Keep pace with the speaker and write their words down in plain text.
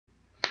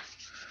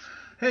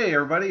Hey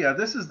everybody,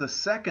 this is the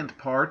second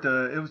part.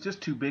 It was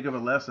just too big of a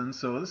lesson,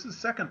 so this is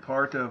the second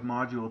part of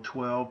Module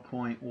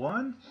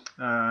 12.1.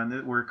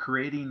 And we're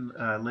creating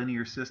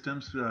linear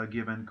systems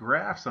given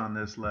graphs on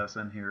this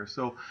lesson here.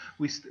 So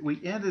we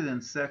ended in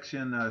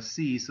section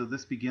C, so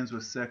this begins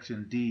with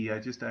section D.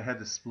 I had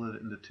to split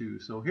it into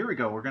two. So here we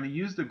go. We're going to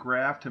use the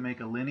graph to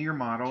make a linear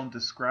model and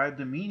describe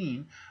the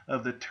meaning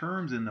of the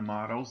terms in the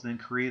models, then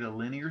create a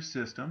linear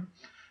system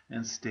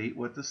and state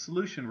what the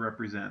solution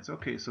represents.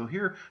 Okay, so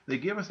here they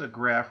give us a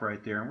graph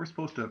right there, and we're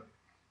supposed to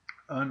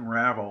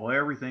unravel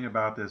everything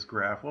about this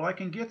graph. Well, I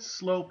can get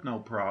slope no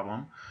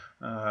problem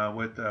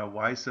with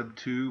y sub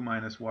 2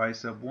 minus y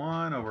sub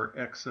 1 over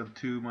x sub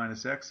 2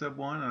 minus x sub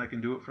 1, and I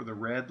can do it for the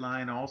red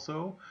line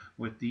also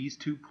with these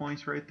 2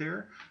 points right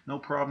there. No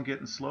problem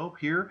getting slope.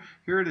 Here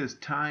it is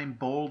time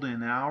bowled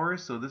in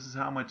hours, so this is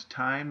how much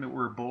time that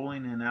we're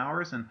bowling in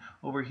hours, and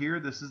over here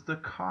this is the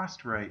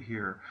cost right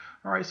here.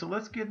 All right, so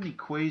let's get an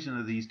equation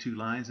of these two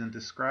lines and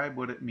describe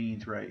what it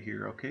means right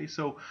here. Okay,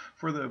 so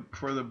for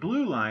the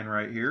blue line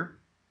right here,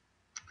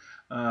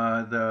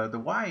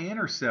 the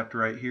y-intercept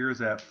right here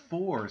is at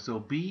 4, so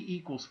b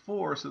equals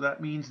 4, so that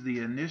means the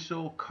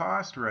initial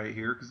cost right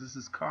here, because this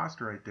is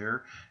cost right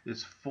there,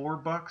 is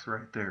 $4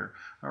 right there.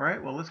 All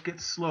right, well, let's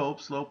get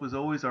slope. Slope is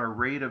always our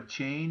rate of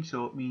change,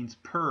 so it means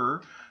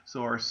per.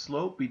 So our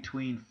slope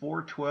between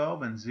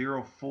 412 and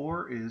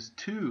 0,4 is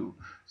 2.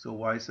 So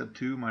y sub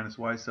 2 minus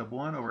y sub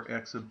 1 over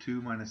x sub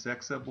 2 minus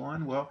x sub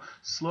 1. Well,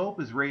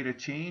 slope is rate of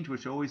change,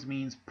 which always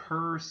means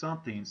per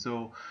something.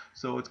 So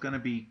it's going to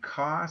be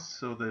cost,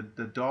 so the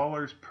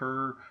dollars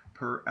per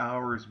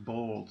hours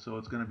bowled. So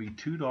it's going to be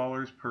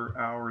 $2 per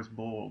hours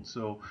bowled.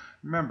 So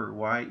remember,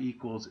 y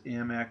equals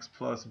mx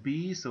plus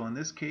b. So in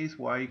this case,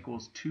 y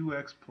equals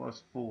 2x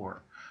plus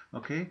 4.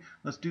 Okay,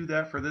 let's do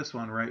that for this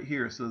one right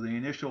here. So the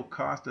initial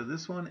cost of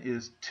this one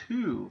is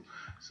 2.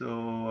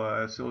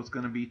 So it's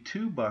going to be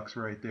 $2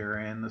 right there,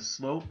 and the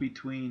slope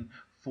between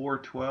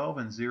 412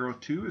 and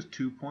 0,2 is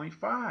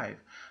 2.5.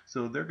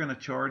 So they're going to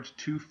charge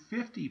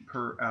 $2.50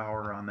 per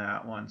hour on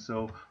that one.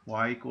 So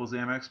y equals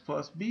mx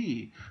plus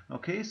b.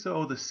 Okay,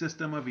 so the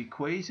system of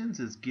equations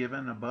is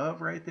given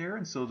above right there.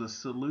 And so the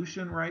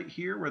solution right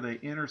here where they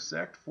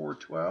intersect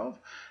 412,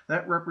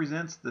 that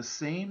represents the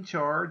same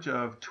charge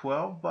of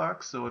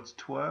 $12. So it's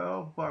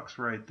 $12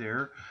 right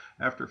there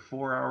after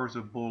 4 hours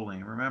of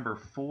bowling. Remember,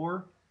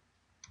 4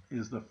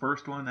 is the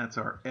first one. That's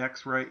our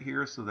x right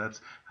here, so that's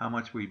how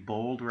much we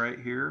bowled right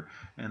here.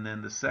 And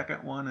then the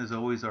second one is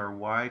always our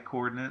y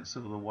coordinate, so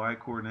the y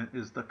coordinate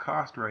is the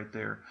cost right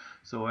there.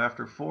 So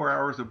after 4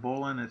 hours of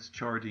bowling, it's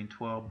charging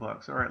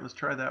 $12. All right, let's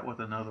try that with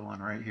another one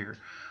right here.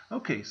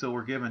 Okay, so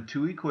we're given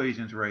two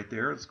equations right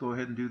there. Let's go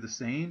ahead and do the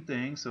same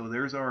thing. So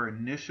there's our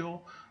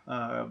initial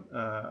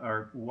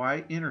our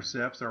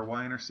y-intercepts. Our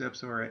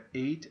y-intercepts are at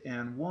 8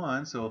 and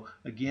 1. So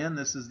again,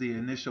 this is the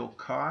initial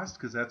cost,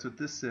 because that's what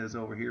this says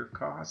over here,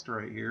 cost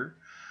right here.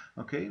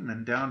 Okay, and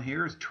then down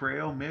here is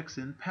trail mix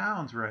in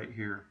pounds right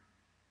here.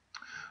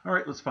 All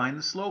right, let's find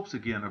the slopes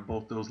again of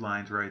both those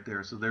lines right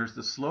there. So there's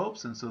the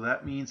slopes, and so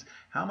that means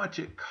how much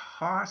it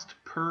cost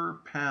per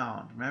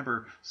pound.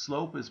 Remember,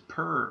 slope is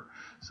per,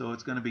 so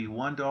it's going to be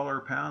 $1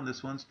 a pound.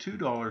 This one's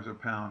 $2 a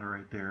pound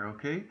right there,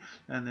 okay?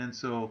 And then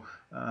so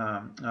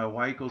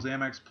y equals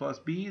mx plus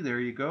b, there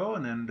you go.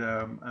 And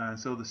then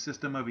so the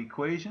system of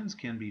equations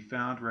can be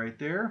found right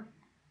there.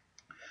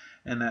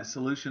 And that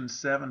solution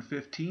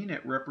 715,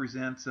 it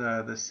represents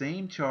the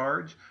same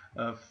charge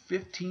of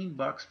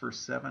 $15 for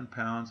 7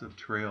 pounds of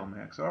trail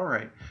mix. All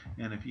right,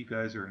 and if you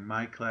guys are in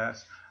my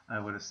class, I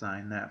would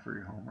assign that for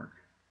your homework.